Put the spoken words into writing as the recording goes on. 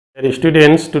Dear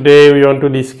students, today we want to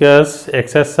discuss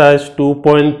exercise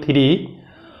 2.3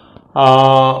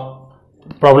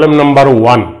 problem number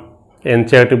 1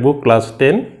 NCERT book class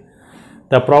 10.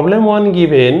 The problem 1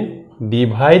 given: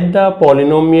 divide the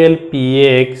polynomial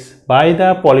px by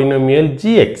the polynomial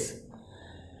gx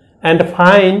and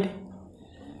find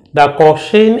the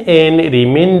quotient and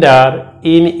remainder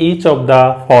in each of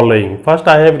the following. First,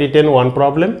 I have written one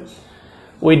problem.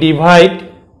 We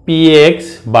divide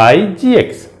px by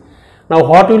gx. Now,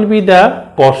 what will be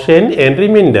the quotient and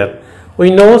remainder? We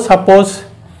know, suppose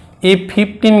if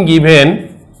 15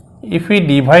 given, if we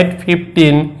divide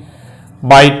 15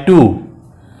 by 2,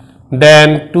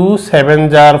 then 2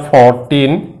 7s are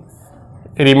 14,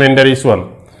 remainder is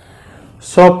 1.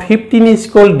 So, 15 is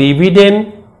called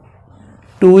dividend,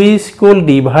 2 is called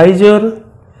divisor,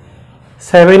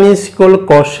 7 is called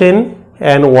quotient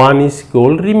and 1 is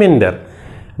called remainder.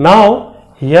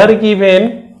 Now, here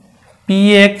given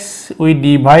px, we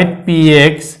divide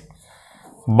px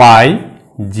by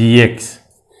gx.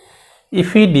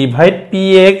 If we divide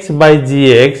px by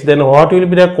gx, then what will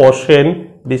be the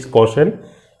quotient, this quotient,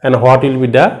 and what will be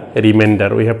the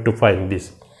remainder? We have to find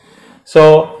this.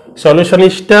 So, solution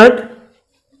is start.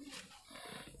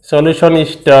 Solution is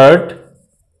start.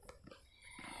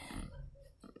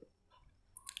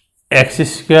 X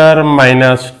square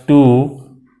minus 2,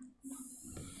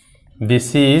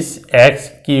 this is x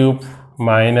cube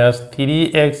minus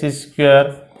 3x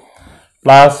square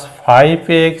plus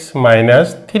 5x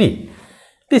minus 3.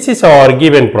 This is our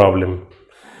given problem.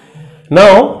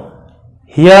 Now,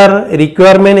 here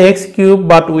requirement x cube,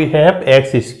 but we have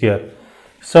x square.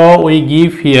 So, we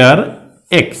give here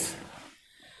x.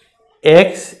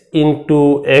 X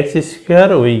into x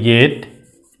square, we get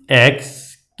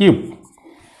x cube.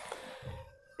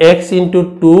 X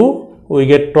into 2, we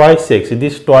get twice x.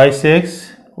 This twice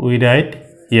x we write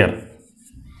here.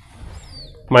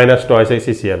 Minus twice x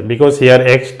is here, because here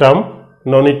x term,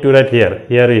 no need to write here.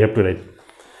 Here we have to write.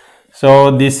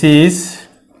 So, this is,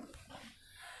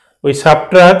 we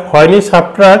subtract. When we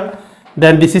subtract,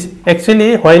 then this is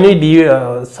actually, when we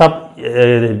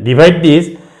divide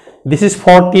this is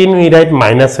 14, we write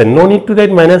minus sign. No need to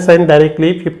write minus sign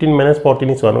directly. 15 minus 14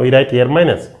 is 1. We write here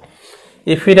minus.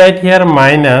 If we write here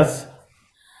minus,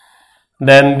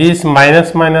 then this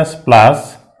minus minus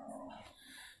plus,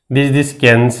 this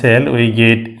cancel, we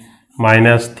get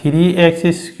minus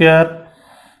 3x square,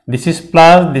 this is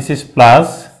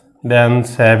plus, then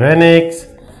 7x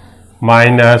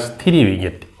minus 3 we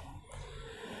get.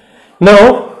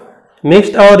 Now,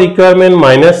 next our requirement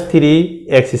minus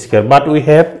 3x square, but we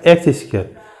have x square.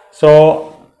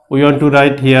 So, we want to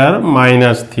write here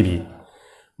minus 3.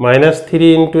 Minus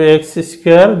 3 into x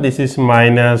square, this is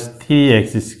minus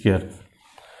 3x square.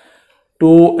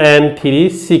 2 and 3,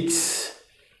 6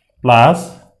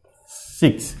 plus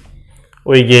 6.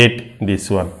 We get this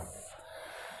one.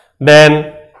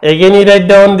 Then again we write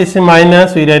down, this is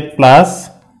minus, we write plus.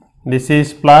 This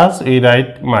is plus, we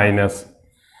write minus.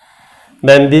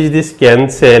 Then this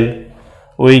cancel.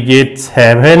 We get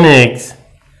 7x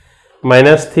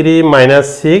minus 3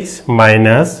 minus 6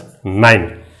 minus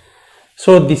 9.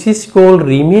 So, this is called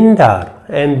remainder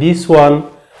and this one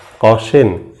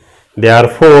quotient.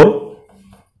 Therefore,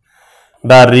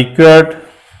 the required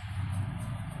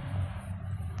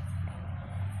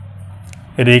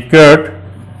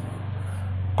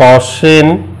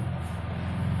quotient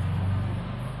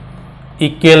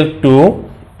equal to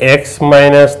x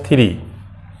minus 3.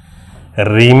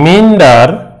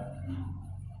 Remainder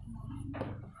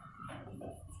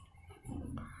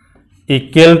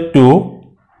equal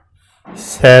to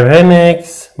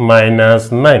 7x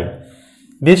minus 9.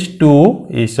 This 2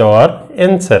 is our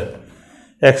answer.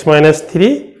 X minus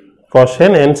 3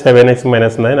 quotient and 7x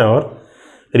minus 9 our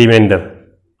remainder.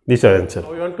 This is our answer.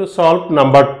 Now we want to solve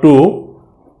number 2.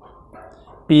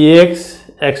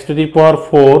 Px x to the power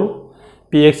 4,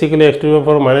 px equal to x to the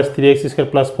power 4 minus 3x square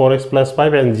plus 4x plus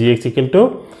 5 and gx equal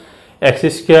to x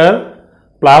square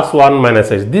plus 1 minus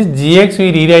x. This gx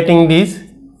we rewriting this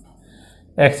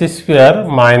x square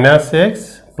minus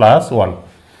x plus 1.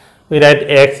 We write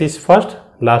x is first,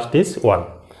 last is 1.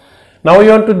 Now we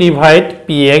want to divide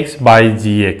px by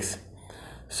gx.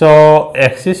 So,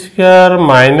 x square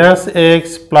minus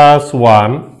x plus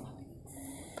 1,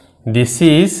 this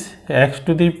is x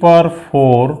to the power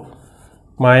 4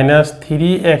 minus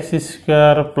 3x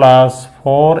square plus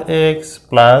 4x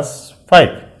plus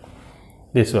 5,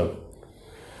 this one.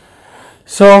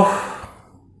 So,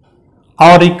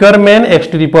 our requirement x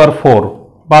to the power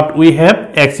 4, but we have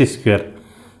x square.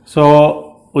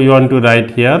 So, we want to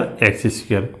write here x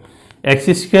square. X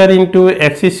square into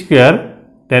x square,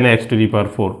 then x to the power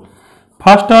 4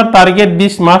 First our target,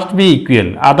 this must be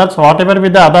equal, others whatever be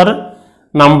the other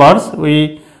numbers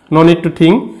we no need to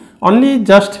think, only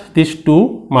just these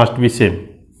two must be same.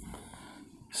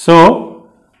 So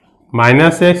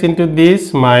minus x into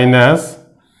this minus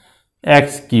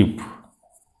x cube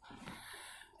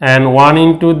and 1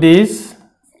 into this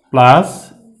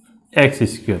plus x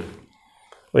square,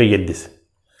 we get this.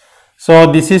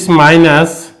 So this is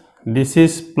minus, this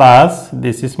is plus,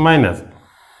 this is minus,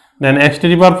 then x to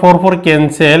the power 4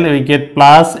 cancel, we get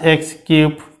plus x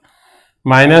cube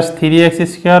minus 3x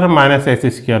square minus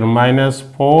x square minus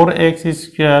 4x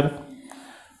square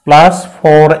plus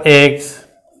 4x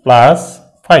plus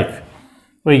 5,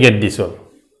 we get this one.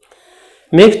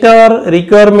 Next our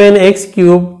requirement x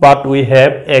cube, but we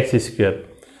have x square,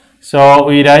 so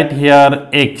we write here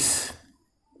x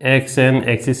and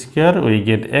x square, we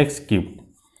get x cube,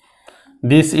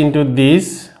 this into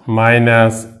this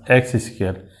minus x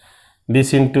square,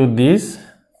 this into this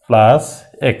plus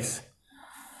x.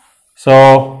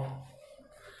 So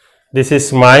this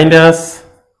is minus,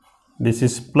 this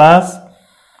is plus,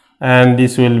 and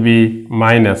this will be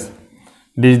minus.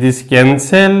 This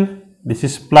cancel, this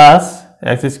is plus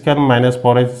x square minus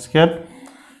 4x square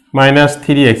minus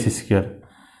 3x square.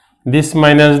 This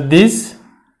minus this,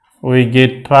 we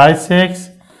get thrice x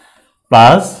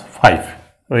plus 5,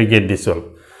 we get this one.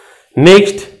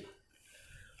 Next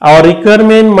our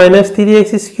requirement minus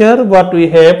 3x square, but we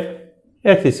have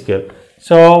x square,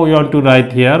 so we want to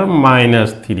write here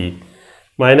minus 3.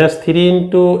 Minus 3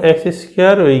 into x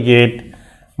square, we get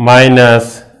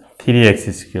minus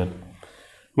 3x square.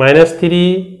 Minus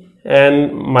 3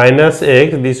 and minus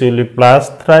x, this will be plus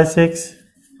thrice x,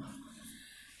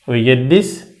 we get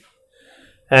this,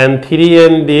 and 3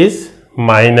 and this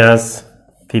minus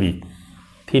 3.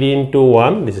 3 into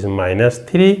 1, this is minus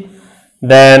 3,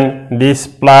 then this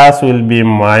plus will be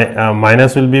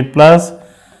minus will be plus,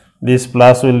 this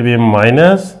plus will be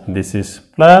minus, this is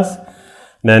plus,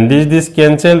 then this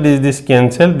cancel, this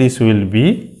cancel, this will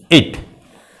be 8,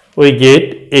 we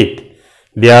get 8.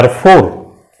 Therefore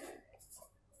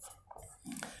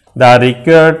the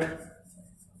required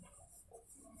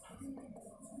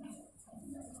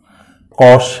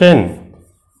quotient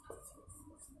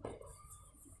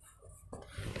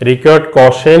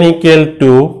equal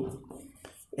to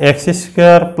x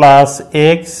square plus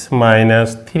x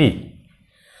minus 3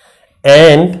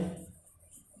 and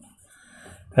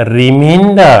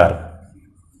remainder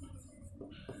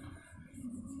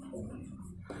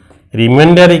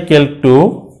equal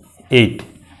to 8.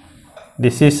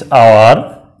 This is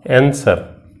our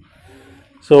answer.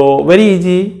 So very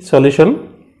easy solution.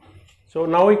 So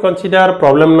now we consider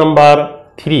problem number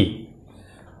 3.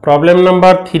 Problem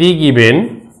number 3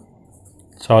 given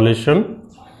solution.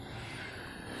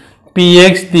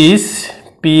 Px this,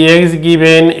 Px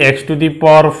given x to the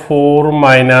power 4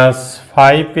 minus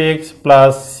 5x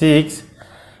plus 6,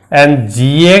 and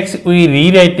Gx we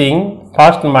rewriting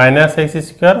first minus x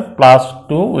square plus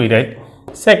 2, we write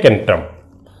second term.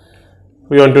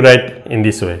 We want to write in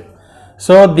this way.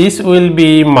 So this will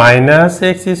be minus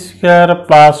x square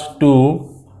plus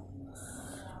 2,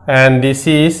 and this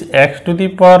is x to the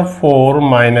power 4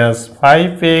 minus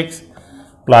 5x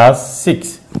plus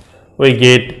 6. We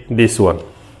get this one.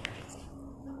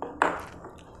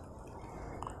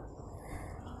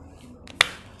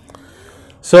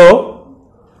 So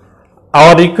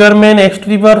our requirement x to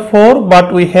the power 4,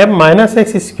 but we have minus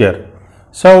x square,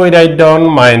 so we write down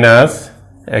minus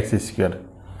x square.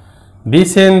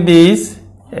 This and this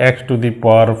x to the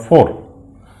power 4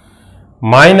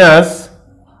 minus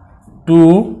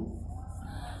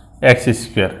 2x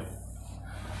square,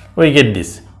 we get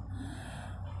this.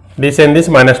 This and this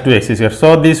minus 2x square,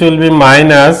 so this will be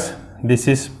minus, this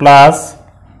is plus,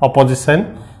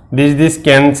 opposition, this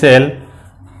cancel,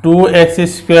 2x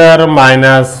square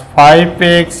minus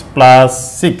 5x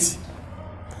plus 6.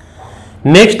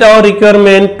 Next our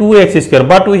requirement 2x square,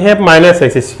 but we have minus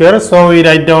x square, so we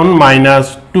write down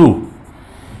minus 2.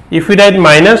 If we write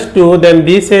minus 2, then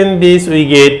this and this we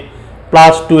get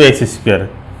plus 2x square.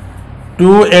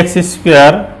 2x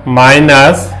square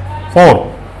minus 4,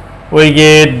 we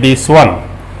get this one.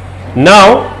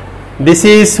 Now this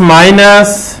is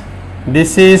minus,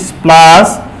 this is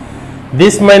plus,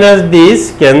 this minus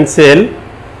this cancel,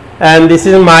 and this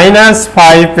is minus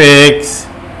 5x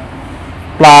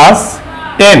plus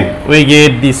 10, we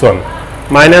get this one,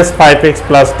 minus 5x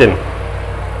plus 10.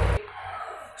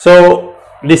 So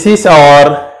this is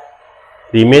our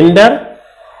remainder.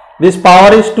 This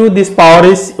power is 2, this power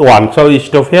is 1, so we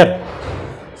stop here.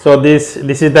 So this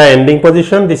is the ending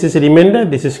position, this is remainder,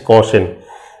 this is quotient.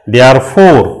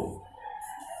 Therefore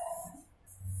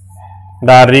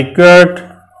the required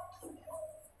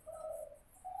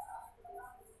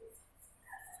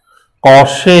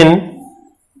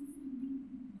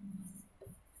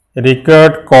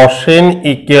quotient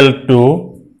equal to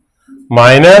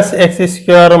minus x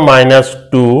square minus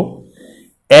 2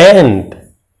 and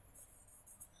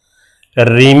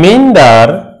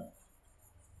remainder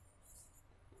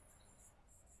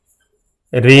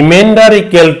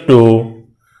equal to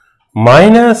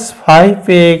minus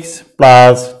 5x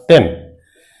plus 10.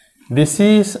 This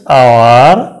is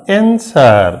our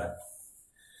answer.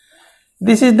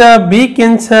 This is the big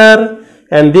answer,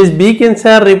 and this big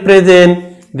answer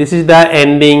represent this is the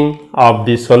ending of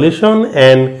the solution.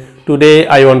 And today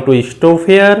I want to stop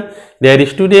here. Dear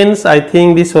students, I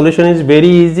think this solution is very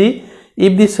easy.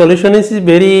 If this solution is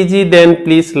very easy, then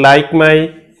please like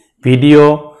my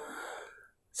video,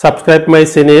 subscribe my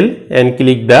channel and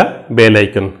click the bell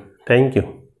icon. Thank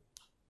you.